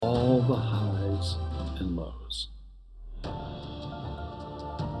the highs and lows.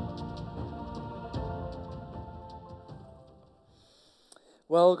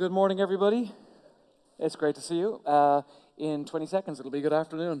 Well, good morning, everybody. It's great to see you. In 20 seconds, it'll be good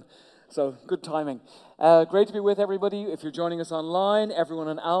afternoon. So, good timing. Great to be with everybody. If you're joining us online, everyone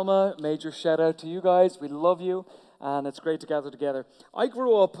in Alma, major shout out to you guys. We love you, and it's great to gather together. I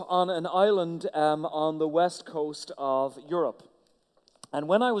grew up on an island on the west coast of Europe. And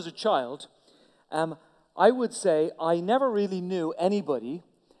when I was a child, I would say I never really knew anybody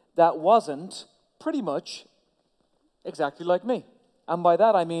that wasn't pretty much exactly like me. And by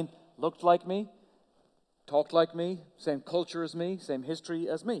that I mean looked like me, talked like me, same culture as me, same history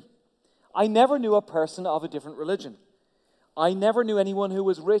as me. I never knew a person of a different religion. I never knew anyone who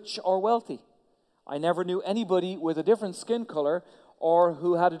was rich or wealthy. I never knew anybody with a different skin color or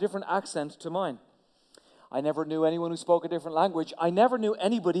who had a different accent to mine. I never knew anyone who spoke a different language. I never knew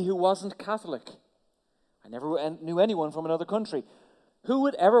anybody who wasn't Catholic. I never knew anyone from another country. Who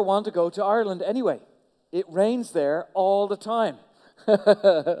would ever want to go to Ireland anyway? It rains there all the time.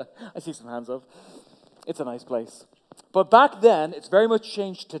 I see some hands up. It's a nice place. But back then, it's very much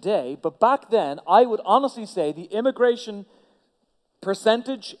changed today, but back then, I would honestly say the immigration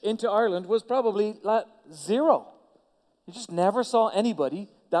percentage into Ireland was probably like zero. You just never saw anybody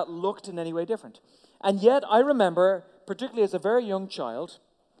that looked in any way different. And yet, I remember, particularly as a very young child,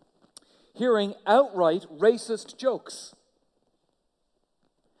 hearing outright racist jokes.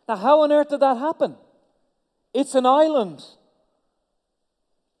 Now, how on earth did that happen? It's an island.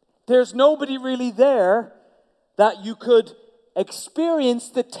 There's nobody really there that you could experience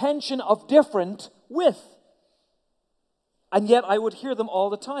the tension of different with. And yet I would hear them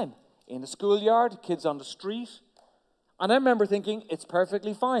all the time. In the schoolyard, kids on the street. And I remember thinking, it's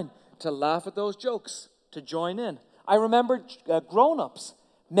perfectly fine to laugh at those jokes, to join in. I remember grown-ups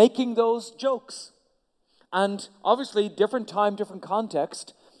making those jokes. And obviously, different time, different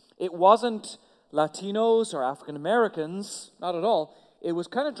context. It wasn't Latinos or African Americans, not at all. It was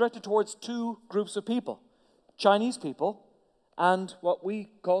kind of directed towards two groups of people. Chinese people and what we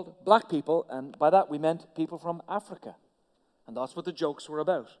called black people, and by that we meant people from Africa. And that's what the jokes were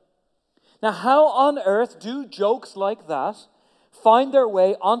about. Now, how on earth do jokes like that find their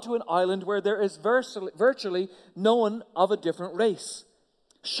way onto an island where there is virtually no one of a different race?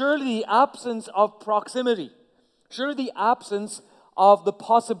 Surely the absence of proximity, surely the absence of the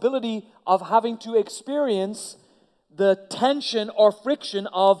possibility of having to experience the tension or friction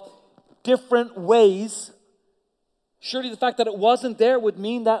of different ways, surely the fact that it wasn't there would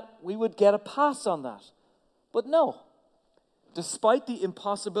mean that we would get a pass on that. But no. Despite the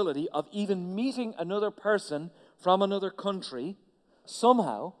impossibility of even meeting another person from another country,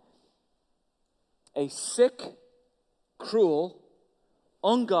 somehow a sick, cruel,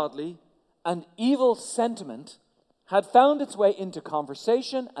 ungodly, and evil sentiment had found its way into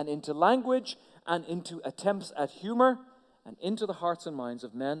conversation and into language and into attempts at humor and into the hearts and minds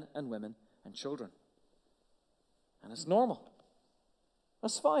of men and women and children. And it's normal.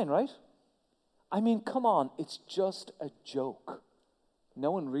 That's fine, right? I mean, come on, it's just a joke.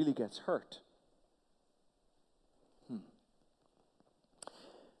 No one really gets hurt.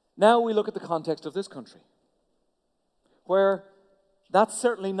 Now we look at the context of this country, where that's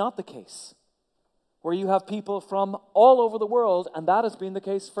certainly not the case, where you have people from all over the world, and that has been the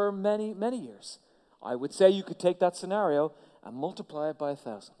case for many, many years. I would say you could take that scenario and multiply it by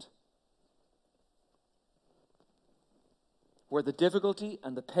 1,000. Where the difficulty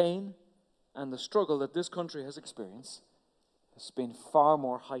and the pain and the struggle that this country has experienced has been far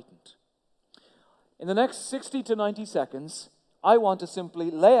more heightened. In the next 60 to 90 seconds, I want to simply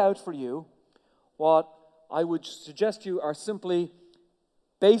lay out for you what I would suggest to you are simply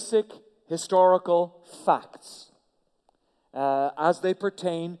basic historical facts as they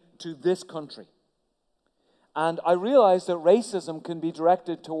pertain to this country. And I realize that racism can be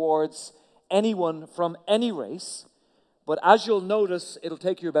directed towards anyone from any race, but as you'll notice, it'll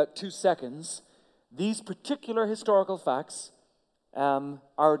take you about 2 seconds. These particular historical facts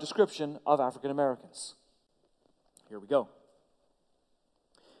are a description of African Americans. Here we go.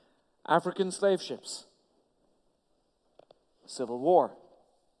 African slave ships. Civil War.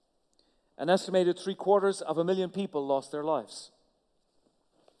 An estimated 750,000 people lost their lives.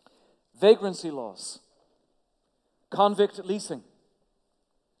 Vagrancy laws. Convict leasing.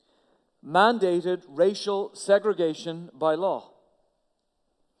 Mandated racial segregation by law.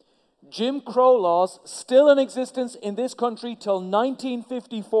 Jim Crow laws still in existence in this country till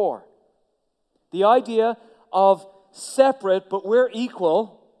 1954. The idea of separate but we're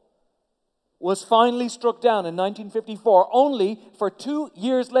equal was finally struck down in 1954, only for 2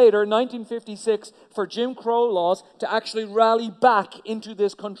 years later, 1956, for Jim Crow laws to actually rally back into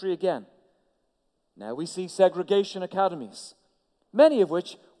this country again. Now we see segregation academies, many of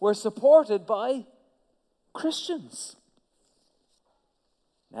which were supported by Christians.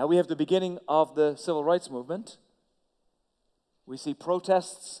 Now we have the beginning of the civil rights movement. We see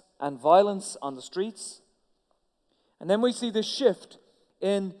protests and violence on the streets. And then we see this shift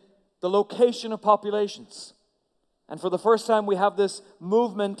in the location of populations. And for the first time, we have this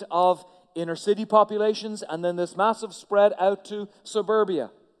movement of inner city populations and then this massive spread out to suburbia.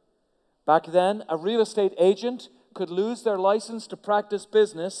 Back then, a real estate agent could lose their license to practice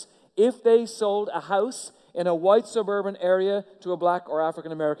business if they sold a house in a white suburban area to a black or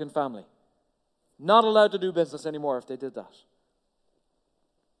African American family. Not allowed to do business anymore if they did that.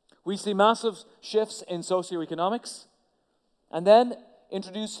 We see massive shifts in socioeconomics. And then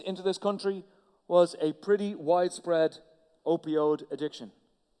introduced into this country was a pretty widespread opioid addiction.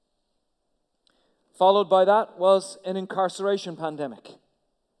 Followed by that was an incarceration pandemic.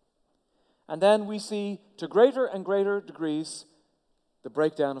 And then we see, to greater and greater degrees, the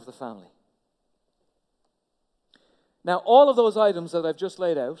breakdown of the family. Now, all of those items that I've just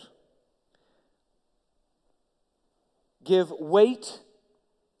laid out give weight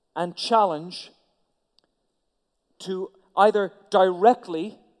and challenge to either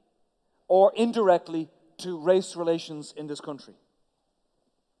directly or indirectly to race relations in this country.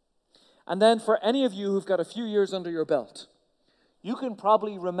 And then for any of you who've got a few years under your belt, you can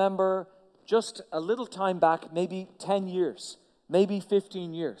probably remember just a little time back, maybe 10 years, maybe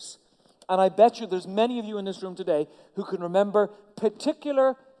 15 years. And I bet you there's many of you in this room today who can remember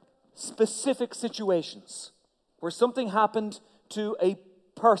particular specific situations where something happened to a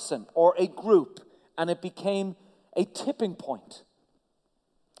person or a group and it became a tipping point.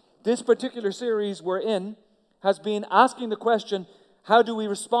 This particular series we're in has been asking the question, how do we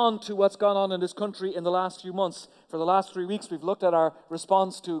respond to what's gone on in this country in the last few months? For the last 3 weeks, we've looked at our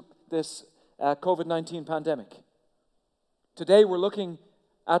response to this COVID-19 pandemic. Today, we're looking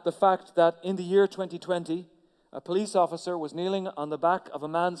at the fact that in the year 2020, a police officer was kneeling on the back of a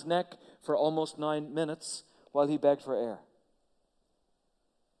man's neck for almost 9 minutes while he begged for air.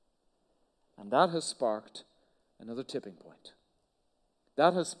 And that has sparked another tipping point.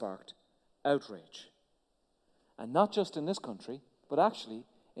 That has sparked outrage. And not just in this country, but actually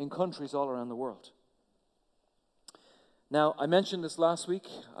in countries all around the world. Now, I mentioned this last week.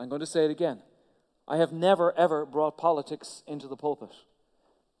 I'm going to say it again. I have never, ever brought politics into the pulpit.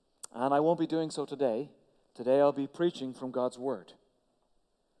 And I won't be doing so today. Today I'll be preaching from God's Word.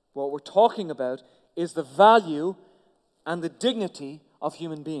 What we're talking about is the value and the dignity of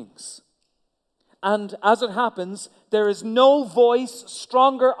human beings. And as it happens, there is no voice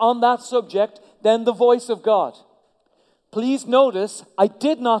stronger on that subject than the voice of God. Please notice, I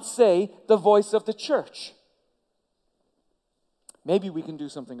did not say the voice of the church. Maybe we can do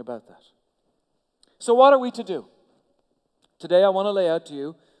something about that. So what are we to do? Today I want to lay out to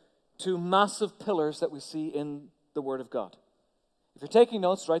you 2 massive pillars that we see in the Word of God. If you're taking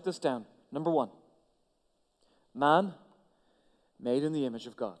notes, write this down. Number 1, man made in the image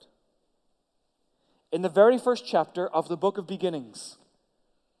of God. In the very first chapter of the book of beginnings,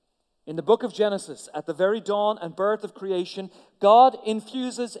 in the book of Genesis, at the very dawn and birth of creation, God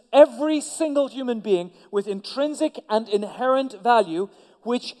infuses every single human being with intrinsic and inherent value,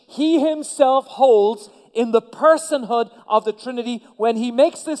 which He Himself holds in the personhood of the Trinity when He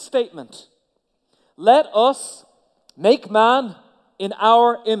makes this statement: "Let us make man in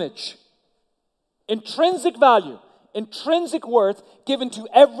our image." Intrinsic value, intrinsic worth given to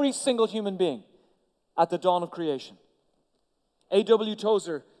every single human being at the dawn of creation. A.W.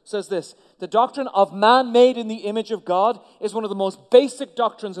 Tozer says this: the doctrine of man made in the image of God is one of the most basic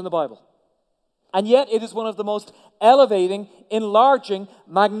doctrines in the Bible. And yet it is one of the most elevating, enlarging,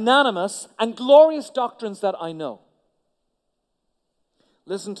 magnanimous, and glorious doctrines that I know.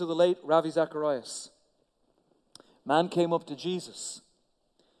 Listen to the late Ravi Zacharias. Man came up to Jesus.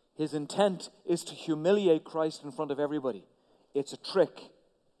 His intent is to humiliate Christ in front of everybody. It's a trick.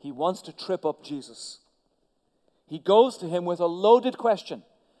 He wants to trip up Jesus. He goes to him with a loaded question.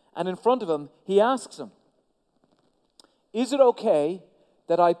 And in front of him, he asks him, "Is it okay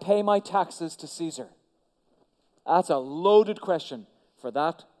that I pay my taxes to Caesar?" That's a loaded question for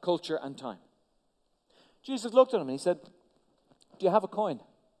that culture and time. Jesus looked at him and he said, "Do you have a coin?"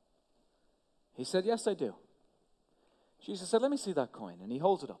 He said, "Yes, I do." Jesus said, "Let me see that coin." And he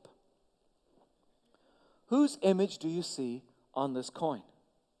holds it up. "Whose image do you see on this coin?"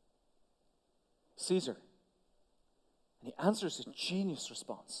 "Caesar." And he answers a genius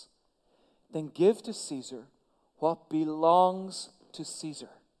response. then give to Caesar what belongs to Caesar.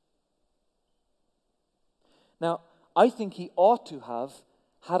 Now, I think he ought to have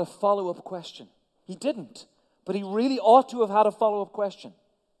had a follow-up question. He didn't, but he really ought to have had a follow-up question.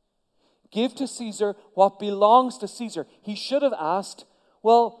 Give to Caesar what belongs to Caesar. He should have asked,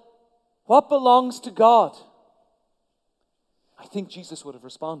 well, what belongs to God? I think Jesus would have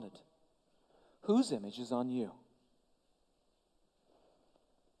responded, whose image is on you?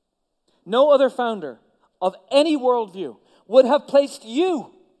 No other founder of any worldview would have placed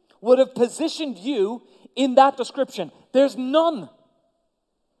you, would have positioned you in that description. There's none.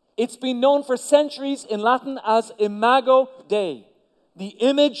 It's been known for centuries in Latin as imago Dei, the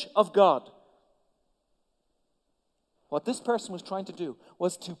image of God. What this person was trying to do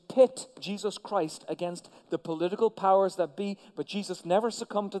was to pit Jesus Christ against the political powers that be, but Jesus never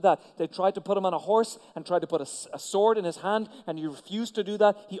succumbed to that. They tried to put him on a horse and tried to put a sword in his hand, and he refused to do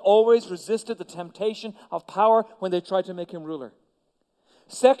that. He always resisted the temptation of power when they tried to make him ruler.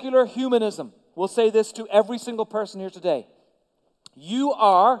 Secular humanism will say this to every single person here today. You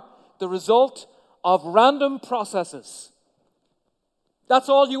are the result of random processes. That's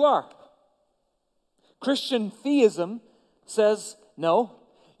all you are. Christian theism says, no,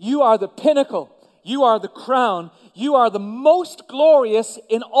 you are the pinnacle, you are the crown, you are the most glorious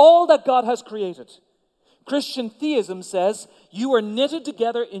in all that God has created. Christian theism says, you were knitted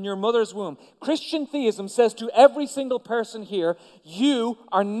together in your mother's womb. Christian theism says to every single person here, you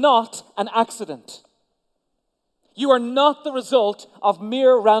are not an accident. You are not the result of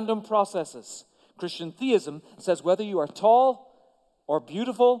mere random processes. Christian theism says whether you are tall or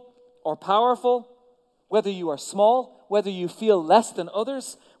beautiful or powerful, whether you are small, whether you feel less than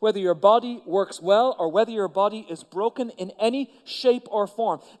others, whether your body works well or whether your body is broken in any shape or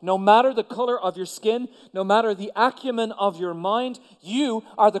form, no matter the color of your skin, no matter the acumen of your mind, you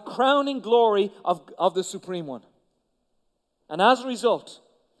are the crowning glory of the Supreme One. And as a result,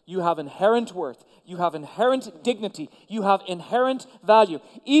 you have inherent worth, you have inherent dignity, you have inherent value.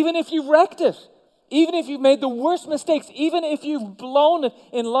 Even if you've wrecked it, even if you've made the worst mistakes, even if you've blown it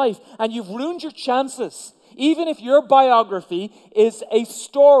in life and you've ruined your chances, even if your biography is a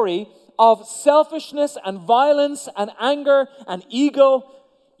story of selfishness and violence and anger and ego,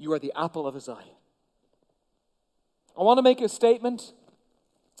 you are the apple of his eye. I want to make a statement.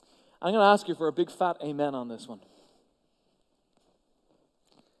 I'm going to ask you for a big fat amen on this one.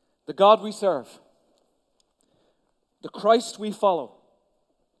 The God we serve, the Christ we follow,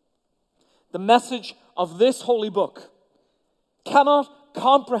 the message of this holy book cannot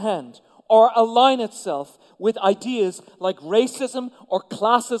comprehend or align itself with ideas like racism or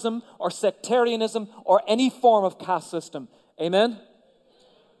classism or sectarianism or any form of caste system. Amen?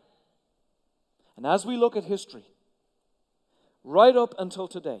 And as we look at history, right up until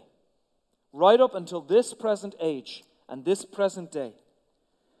today, right up until this present age and this present day,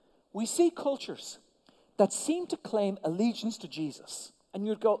 we see cultures that seem to claim allegiance to Jesus. And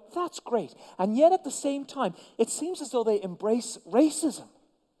you'd go, that's great. And yet at the same time, it seems as though they embrace racism.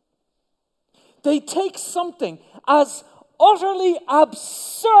 They take something as utterly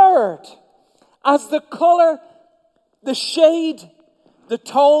absurd as the color, the shade, the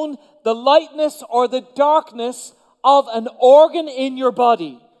tone, the lightness, or the darkness of an organ in your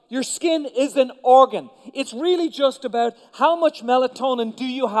body. Your skin is an organ. It's really just about how much melatonin do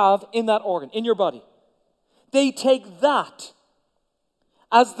you have in that organ, in your body. They take that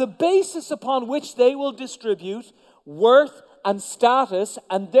as the basis upon which they will distribute worth and status,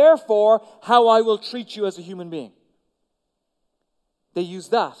 and therefore how I will treat you as a human being. They use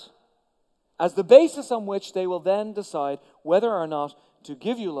that as the basis on which they will then decide whether or not to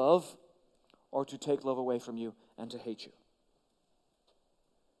give you love or to take love away from you and to hate you.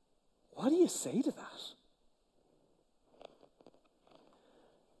 What do you say to that?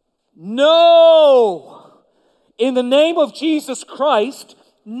 No! In the name of Jesus Christ,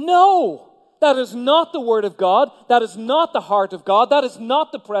 no! That is not the Word of God. That is not the heart of God. That is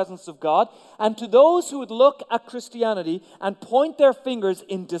not the presence of God. And to those who would look at Christianity and point their fingers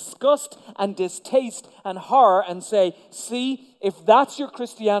in disgust and distaste and horror and say, see, if that's your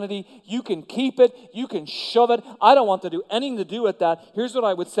Christianity, you can keep it, you can shove it. I don't want to do anything to do with that. Here's what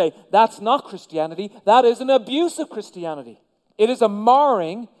I would say. That's not Christianity. That is an abuse of Christianity. It is a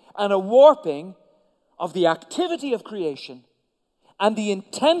marring and a warping of the activity of creation and the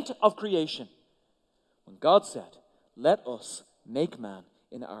intent of creation. When God said, let us make man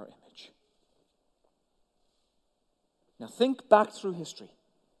in our image. Now think back through history.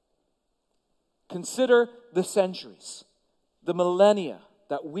 Consider the centuries, the millennia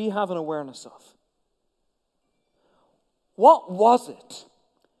that we have an awareness of. What was it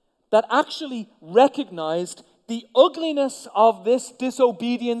that actually recognized the ugliness of this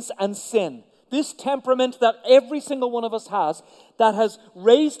disobedience and sin. This temperament that every single one of us has, that has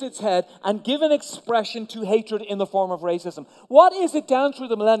raised its head and given expression to hatred in the form of racism. What is it down through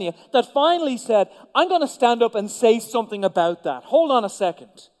the millennia that finally said, I'm going to stand up and say something about that? Hold on a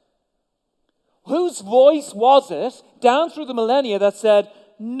second. Whose voice was it down through the millennia that said,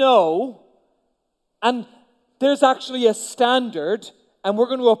 no, and there's actually a standard, and we're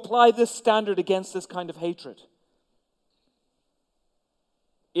going to apply this standard against this kind of hatred?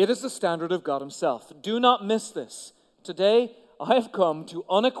 It is the standard of God himself. Do not miss this. Today, I have come to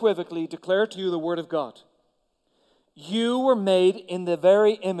unequivocally declare to you the word of God. You were made in the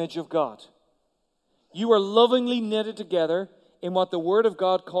very image of God. You are lovingly knitted together in what the word of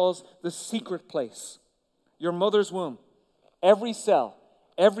God calls the secret place. Your mother's womb. Every cell,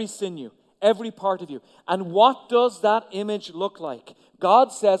 every sinew, every part of you. And what does that image look like?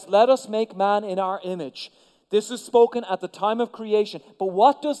 God says, let us make man in our image. This is spoken at the time of creation. But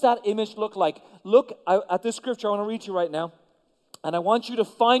what does that image look like? Look at this scripture I want to read to you right now. And I want you to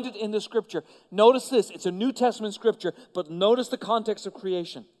find it in the scripture. Notice this. It's a New Testament scripture, but notice the context of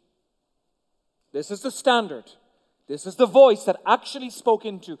creation. This is the standard. This is the voice that actually spoke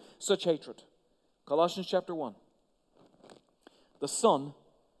into such hatred. Colossians chapter 1. The Son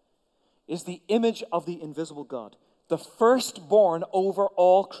is the image of the invisible God, the firstborn over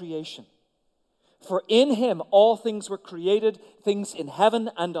all creation. For in him all things were created, things in heaven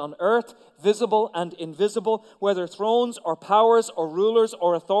and on earth, visible and invisible, whether thrones or powers or rulers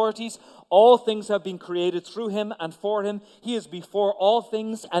or authorities, all things have been created through him and for him. He is before all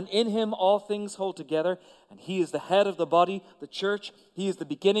things, and in him all things hold together. And he is the head of the body, the church. He is the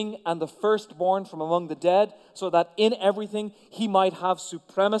beginning and the firstborn from among the dead, so that in everything he might have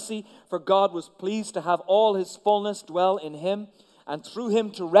supremacy. For God was pleased to have all his fullness dwell in him, and through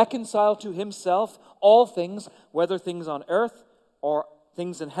him to reconcile to himself all things, whether things on earth or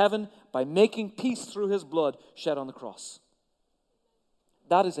things in heaven, by making peace through his blood shed on the cross.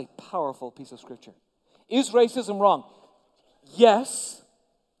 That is a powerful piece of scripture. Is racism wrong? Yes,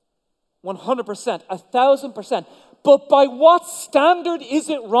 100%, 1,000%. But by what standard is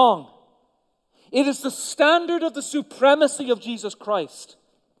it wrong? It is the standard of the supremacy of Jesus Christ.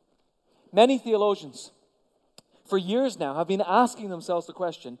 Many theologians for years now have been asking themselves the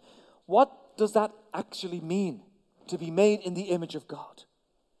question, what does that actually mean to be made in the image of God?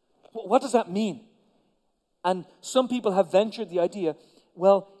 What does that mean? And some people have ventured the idea,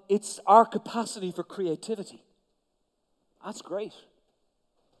 well, it's our capacity for creativity. That's great.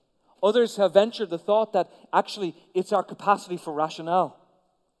 Others have ventured the thought that actually it's our capacity for rationale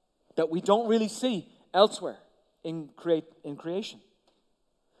that we don't really see elsewhere in creation.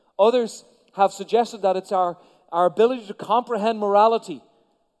 Others have suggested that it's our ability to comprehend morality,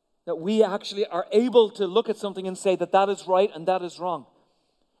 that we actually are able to look at something and say that that is right and that is wrong.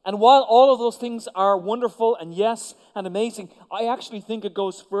 And while all of those things are wonderful and yes and amazing, I actually think it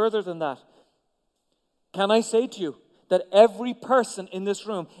goes further than that. Can I say to you that every person in this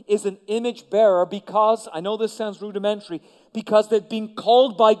room is an image bearer because, I know this sounds rudimentary, because they've been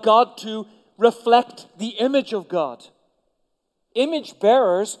called by God to reflect the image of God. Image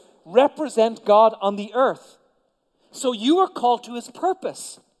bearers represent God on the earth. So you are called to his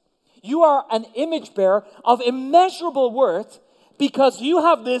purpose. You are an image bearer of immeasurable worth because you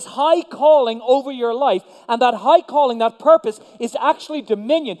have this high calling over your life. And that high calling, that purpose, is actually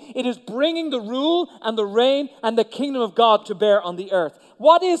dominion. It is bringing the rule and the reign and the kingdom of God to bear on the earth.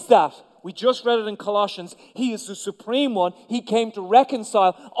 What is that? We just read it in Colossians. He is the supreme one. He came to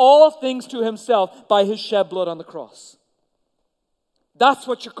reconcile all things to himself by his shed blood on the cross. That's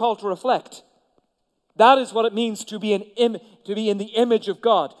what you're called to reflect. That is what it means to be in the image of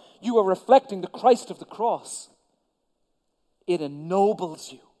God. You are reflecting the Christ of the cross. It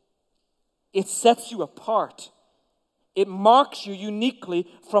ennobles you. It sets you apart. It marks you uniquely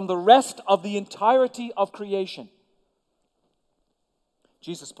from the rest of the entirety of creation.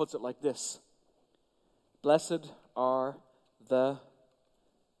 Jesus puts it like this: blessed are the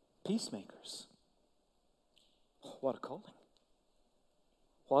peacemakers. What a calling.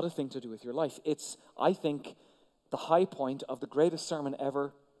 What a thing to do with your life. It's, I think, the high point of the greatest sermon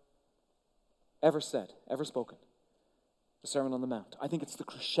ever said, ever spoken. The Sermon on the Mount. I think it's the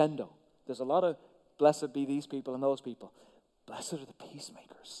crescendo. There's a lot of blessed be these people and those people. Blessed are the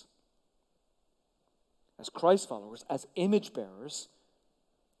peacemakers. As Christ followers, as image bearers,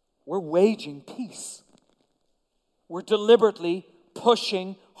 we're waging peace. We're deliberately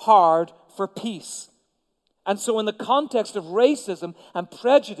pushing hard for peace. And so in the context of racism and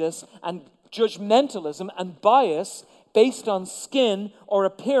prejudice and judgmentalism and bias, based on skin or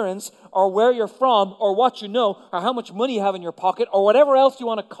appearance or where you're from or what you know or how much money you have in your pocket or whatever else you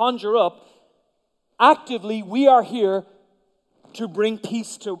want to conjure up. Actively, we are here to bring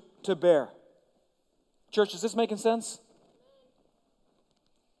peace to bear. Church, is this making sense?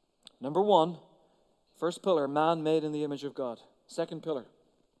 Number one, first pillar, man made in the image of God. Second pillar,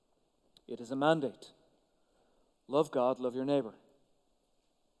 it is a mandate. Love God, love your neighbor.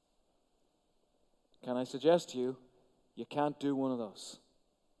 Can I suggest to you, you can't do one of those.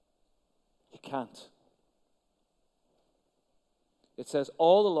 You can't. It says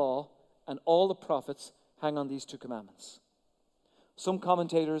all the law and all the prophets hang on these two commandments. Some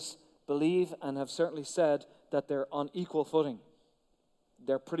commentators believe and have certainly said that they're on equal footing.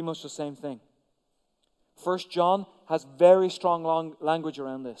 They're pretty much the same thing. 1 John has very strong language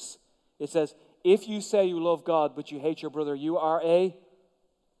around this. It says, if you say you love God but you hate your brother, you're a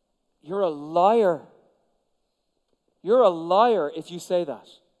liar. You're a liar if you say that.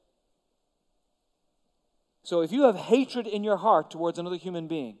 So if you have hatred in your heart towards another human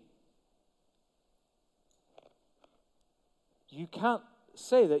being, you can't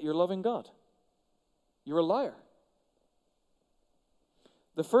say that you're loving God. You're a liar.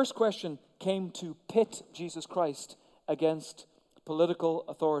 The first question came to pit Jesus Christ against political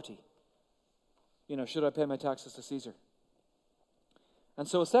authority. Should I pay my taxes to Caesar? And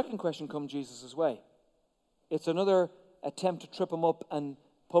so a second question comes Jesus' way. It's another attempt to trip him up and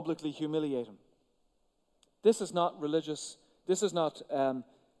publicly humiliate him. This is not religious. This is not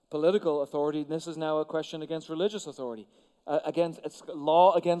political authority. This is now a question against religious authority. It's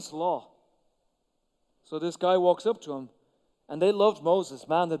law against law. So this guy walks up to him, and they loved Moses.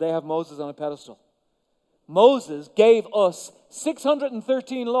 Man, did they have Moses on a pedestal. Moses gave us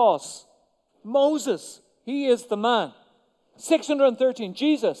 613 laws. Moses, he is the man. 613.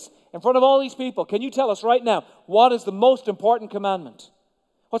 Jesus, in front of all these people, can you tell us right now what is the most important commandment?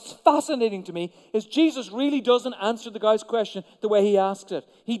 What's fascinating to me is Jesus really doesn't answer the guy's question the way he asked it.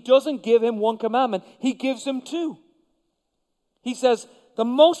 He doesn't give him one commandment. He gives him two. He says, the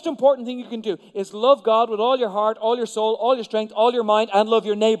most important thing you can do is love God with all your heart, all your soul, all your strength, all your mind, and love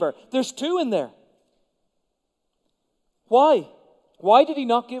your neighbor. There's two in there. Why? Why did he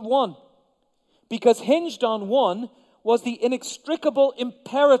not give one? Because hinged on one was the inextricable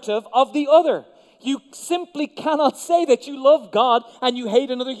imperative of the other. You simply cannot say that you love God and you hate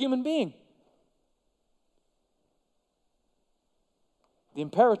another human being. The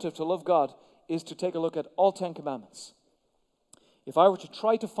imperative to love God is to take a look at all 10 commandments. If I were to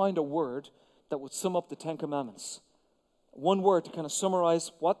try to find a word that would sum up the 10 commandments, one word to kind of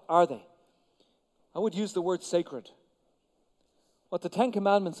summarize what are they, I would use the word sacred. What the 10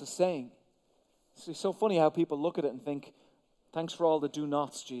 commandments is saying, it's so funny how people look at it and think, thanks for all the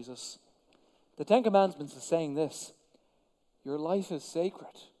do-nots, Jesus. The 10 commandments is saying this: your life is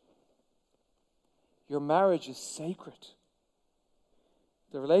sacred. Your marriage is sacred.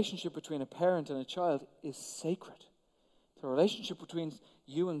 The relationship between a parent and a child is sacred. The relationship between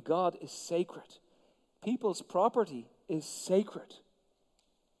you and God is sacred. People's property is sacred.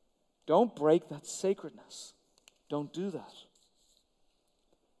 Don't break that sacredness. Don't do that.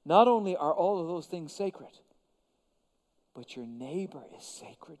 Not only are all of those things sacred, but your neighbor is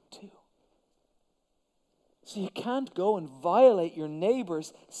sacred too. So you can't go and violate your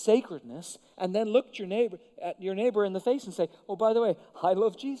neighbor's sacredness and then look at your neighbor in the face and say, oh, by the way, I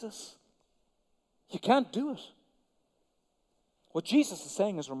love Jesus. You can't do it. What Jesus is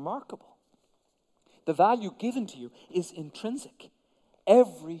saying is remarkable. The value given to you is intrinsic.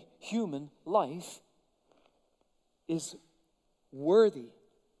 Every human life is worthy.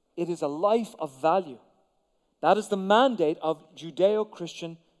 It is a life of value. That is the mandate of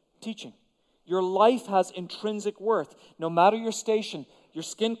Judeo-Christian teaching. Your life has intrinsic worth. No matter your station, your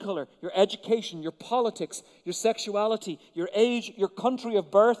skin color, your education, your politics, your sexuality, your age, your country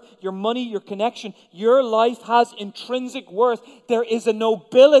of birth, your money, your connection, your life has intrinsic worth. There is a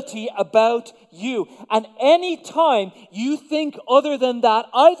nobility about you. And any time you think other than that,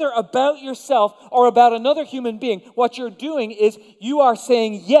 either about yourself or about another human being, what you're doing is you are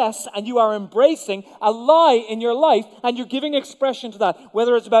saying yes and you are embracing a lie in your life and you're giving expression to that,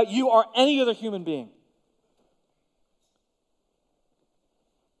 whether it's about you or any other human being.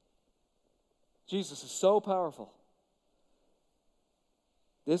 Jesus is so powerful.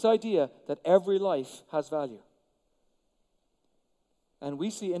 This idea that every life has value. And we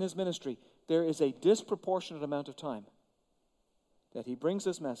see in his ministry, there is a disproportionate amount of time that he brings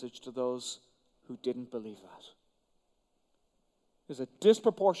this message to those who didn't believe that. There's a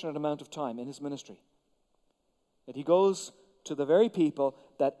disproportionate amount of time in his ministry that he goes to the very people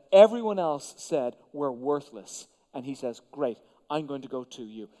that everyone else said were worthless And he says, great, I'm going to go to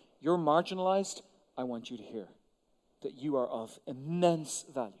you. You're marginalized. I want you to hear that you are of immense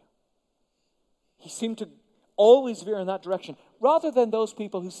value. He seemed to always veer in that direction, rather than those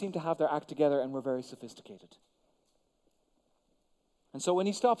people who seem to have their act together and were very sophisticated. And so when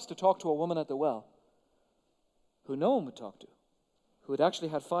he stops to talk to a woman at the well, who no one would talk to, who had actually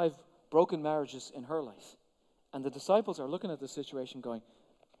had 5 broken marriages in her life, and the disciples are looking at the situation going,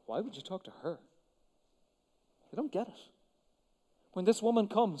 why would you talk to her? They don't get it. When this woman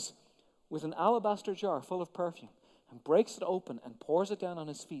comes with an alabaster jar full of perfume and breaks it open and pours it down on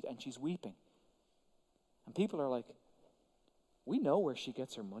his feet, and she's weeping, and people are like, we know where she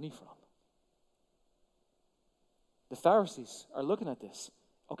gets her money from. The Pharisees are looking at this.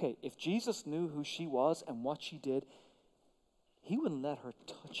 Okay, if Jesus knew who she was and what she did, he wouldn't let her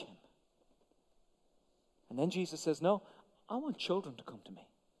touch him. And then Jesus says, no, I want children to come to me.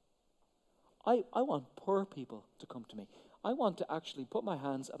 I want poor people to come to me. I want to actually put my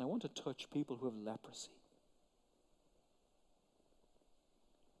hands and I want to touch people who have leprosy.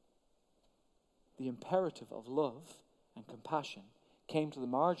 The imperative of love and compassion came to the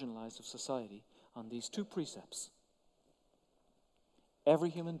marginalized of society on these 2 precepts.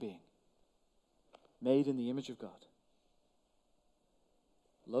 Every human being made in the image of God.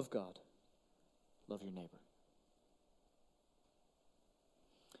 Love God. Love your neighbor.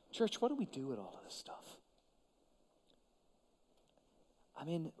 Church, what do we do with all of this stuff? I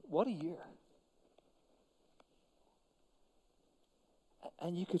mean, what a year.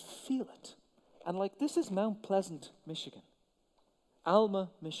 And you could feel it. And like, this is Mount Pleasant, Michigan. Alma,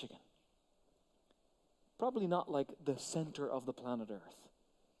 Michigan. Probably not like the center of the planet Earth.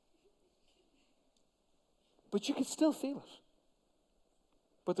 But you could still feel it.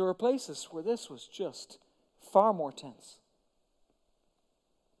 But there were places where this was just far more tense.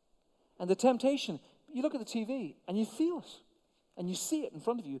 And the temptation, you look at the TV and you feel it. And you see it in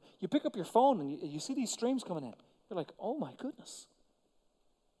front of you. You pick up your phone and you see these streams coming in. You're like, oh my goodness.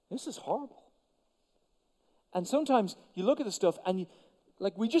 This is horrible. And sometimes you look at the stuff and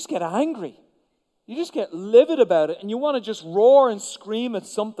we just get angry. You just get livid about it and you want to just roar and scream at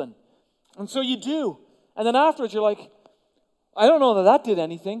something. And so you do. And then afterwards you're like, I don't know that did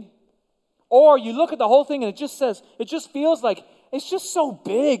anything. Or you look at the whole thing and it just feels like it's just so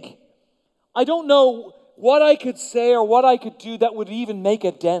big. I don't know what I could say or what I could do that would even make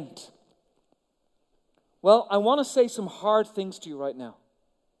a dent. Well, I want to say some hard things to you right now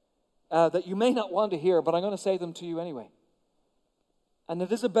that you may not want to hear, but I'm going to say them to you anyway. And it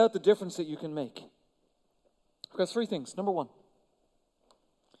is about the difference that you can make. I've got 3 things. Number 1,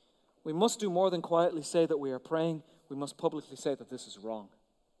 we must do more than quietly say that we are praying. We must publicly say that this is wrong.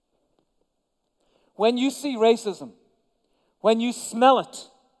 When you see racism, when you smell it,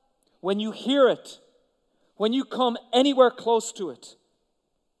 when you hear it, when you come anywhere close to it,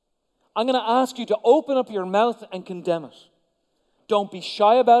 I'm going to ask you to open up your mouth and condemn it. Don't be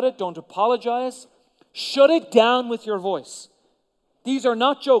shy about it. Don't apologize. Shut it down with your voice. These are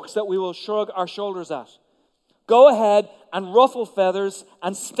not jokes that we will shrug our shoulders at. Go ahead and ruffle feathers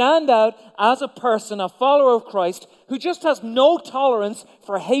and stand out as a person, a follower of Christ, who just has no tolerance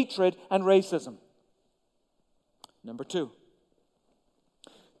for hatred and racism. Number 2,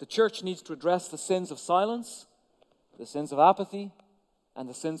 the church needs to address the sins of silence, the sins of apathy, and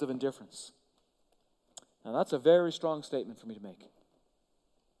the sins of indifference. Now that's a very strong statement for me to make.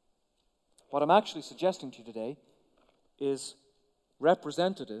 What I'm actually suggesting to you today is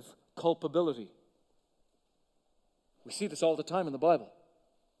representative culpability. We see this all the time in the Bible.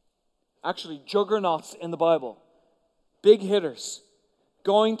 Actually, juggernauts in the Bible. Big hitters.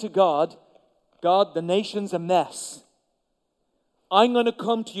 Going to God, God, the nation's a mess. I'm going to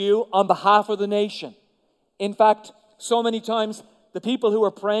come to you on behalf of the nation. In fact, so many times, the people who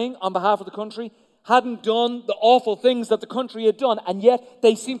were praying on behalf of the country hadn't done the awful things that the country had done, and yet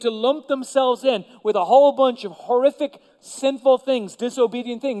they seemed to lump themselves in with a whole bunch of horrific, sinful things,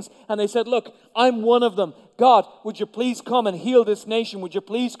 disobedient things, and they said, look, I'm one of them. God, would you please come and heal this nation? Would you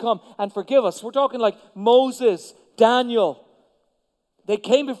please come and forgive us? We're talking like Moses, Daniel. They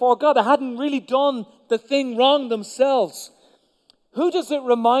came before God. They hadn't really done the thing wrong themselves. Who does it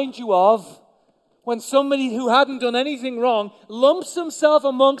remind you of when somebody who hadn't done anything wrong lumps himself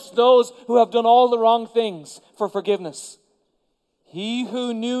amongst those who have done all the wrong things for forgiveness? He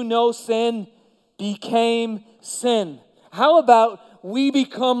who knew no sin became sin. How about we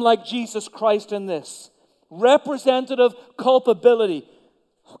become like Jesus Christ in this? Representative culpability.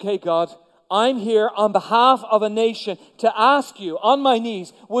 Okay, God, I'm here on behalf of a nation to ask you on my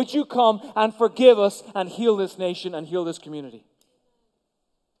knees, would you come and forgive us and heal this nation and heal this community?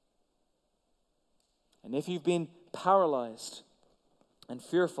 And if you've been paralyzed and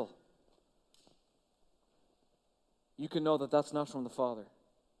fearful, you can know that that's not from the Father.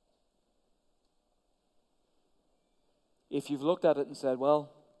 If you've looked at it and said,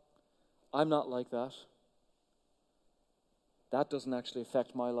 well, I'm not like that. That doesn't actually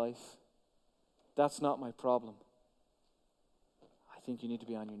affect my life. That's not my problem. I think you need to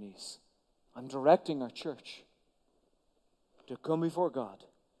be on your knees. I'm directing our church to come before God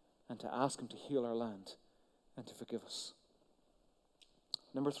and to ask Him to heal our land and to forgive us.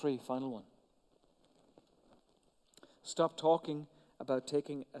 Number 3, final one. Stop talking about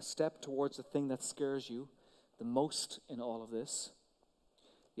taking a step towards the thing that scares you the most in all of this.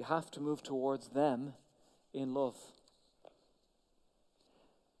 You have to move towards them in love.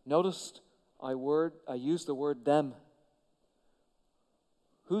 Notice I used the word them.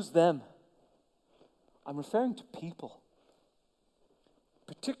 Who's them? I'm referring to people.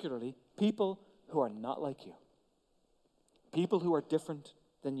 Particularly people who are not like you. People who are different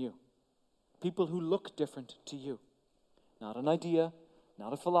than you. People who look different to you. Not an idea,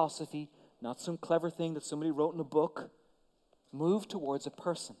 not a philosophy, not some clever thing that somebody wrote in a book. Move towards a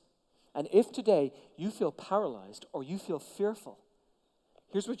person. And if today you feel paralyzed or you feel fearful,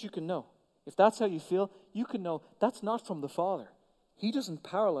 here's what you can know. If that's how you feel, you can know that's not from the Father. He doesn't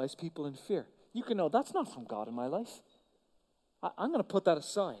paralyze people in fear. You can know that's not from God in my life. I'm going to put that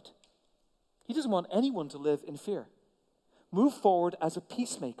aside. He doesn't want anyone to live in fear. Move forward as a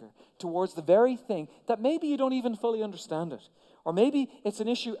peacemaker towards the very thing that maybe you don't even fully understand it. Or maybe it's an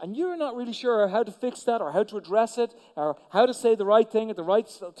issue and you're not really sure how to fix that or how to address it or how to say the right thing at the right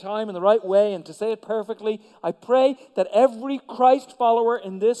time in the right way and to say it perfectly. I pray that every Christ follower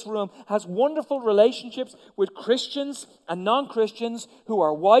in this room has wonderful relationships with Christians and non-Christians who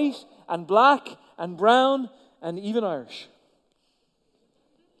are white and black and brown and even Irish.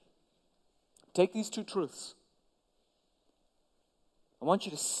 Take these two truths. I want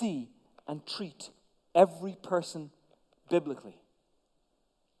you to see and treat every person biblically.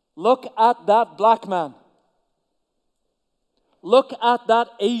 Look at that black man. Look at that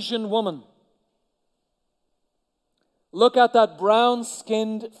Asian woman. Look at that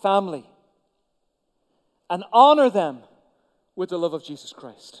brown-skinned family. And honor them with the love of Jesus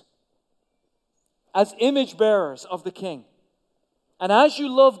Christ. As image bearers of the King. And as you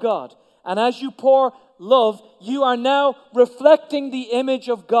love God, and as you pour love, you are now reflecting the image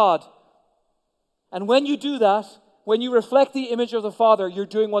of God. And when you do that, when you reflect the image of the Father, you're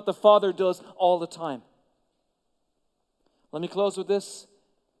doing what the Father does all the time. Let me close with this.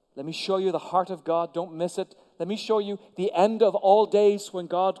 Let me show you the heart of God. Don't miss it. Let me show you the end of all days when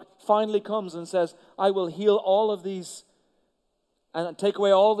God finally comes and says, I will heal all of these and take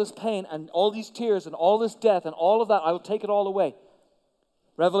away all this pain and all these tears and all this death and all of that. I will take it all away.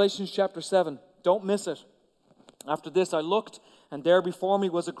 Revelation chapter 7. Don't miss it. After this I looked, and there before me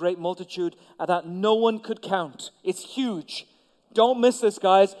was a great multitude that no one could count. It's huge. Don't miss this,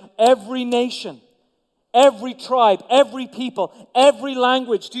 guys. Every nation, every tribe, every people, every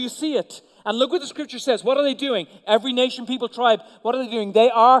language. Do you see it? And look what the scripture says. What are they doing? Every nation, people, tribe. What are they doing? They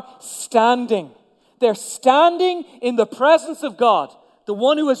are standing. They're standing in the presence of God, the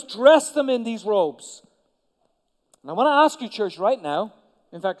one who has dressed them in these robes. And I want to ask you, church, right now,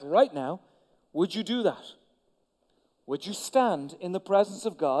 in fact, right now, would you do that? Would you stand in the presence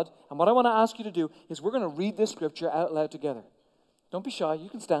of God? And what I want to ask you to do is we're going to read this scripture out loud together. Don't be shy. You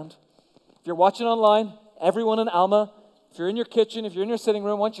can stand. If you're watching online, everyone in Alma, if you're in your kitchen, if you're in your sitting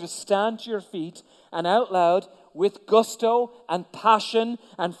room, I want you to stand to your feet and out loud with gusto and passion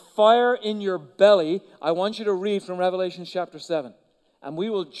and fire in your belly, I want you to read from Revelation chapter 7. And we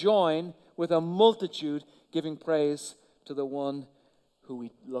will join with a multitude giving praise to the one who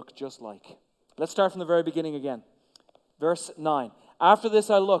we look just like. Let's start from the very beginning again. Verse 9. After this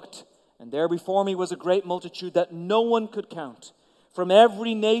I looked, and there before me was a great multitude that no one could count, from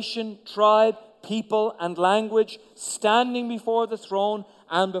every nation, tribe, people, and language, standing before the throne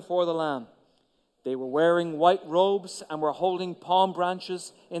and before the Lamb. They were wearing white robes and were holding palm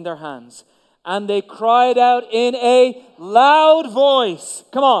branches in their hands. And they cried out in a loud voice.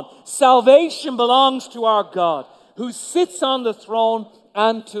 Come on. Salvation belongs to our God, who sits on the throne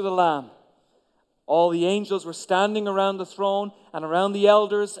and to the Lamb. All the angels were standing around the throne and around the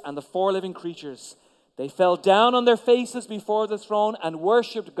elders and the four living creatures. They fell down on their faces before the throne and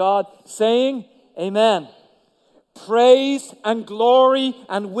worshipped God, saying, Amen. Praise and glory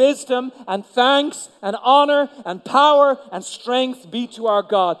and wisdom and thanks and honor and power and strength be to our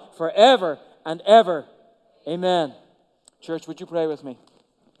God forever and ever. Amen. Church, would you pray with me?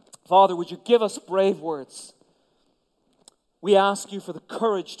 Father, would you give us brave words? We ask you for the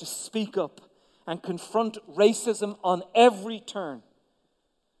courage to speak up and confront racism on every turn.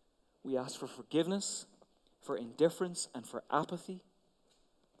 We ask for forgiveness, for indifference, and for apathy,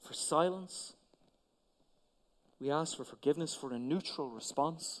 for silence. We ask for forgiveness for a neutral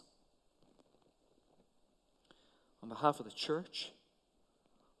response. On behalf of the church,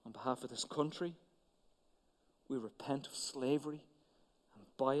 on behalf of this country, we repent of slavery and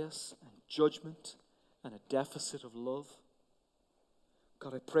bias and judgment and a deficit of love.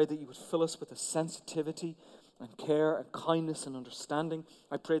 God, I pray that you would fill us with a sensitivity and care and kindness and understanding.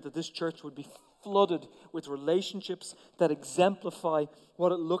 I pray that this church would be flooded with relationships that exemplify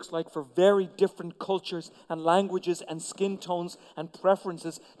what it looks like for very different cultures and languages and skin tones and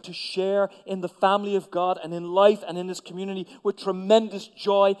preferences to share in the family of God and in life and in this community with tremendous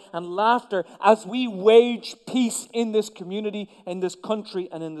joy and laughter as we wage peace in this community, in this country,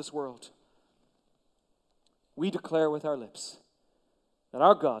 and in this world. We declare with our lips that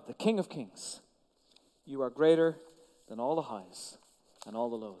our God, the King of Kings, you are greater than all the highs and all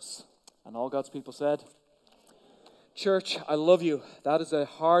the lows. And all God's people said, Church, I love you. That is a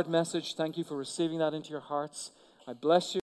hard message. Thank you for receiving that into your hearts. I bless you.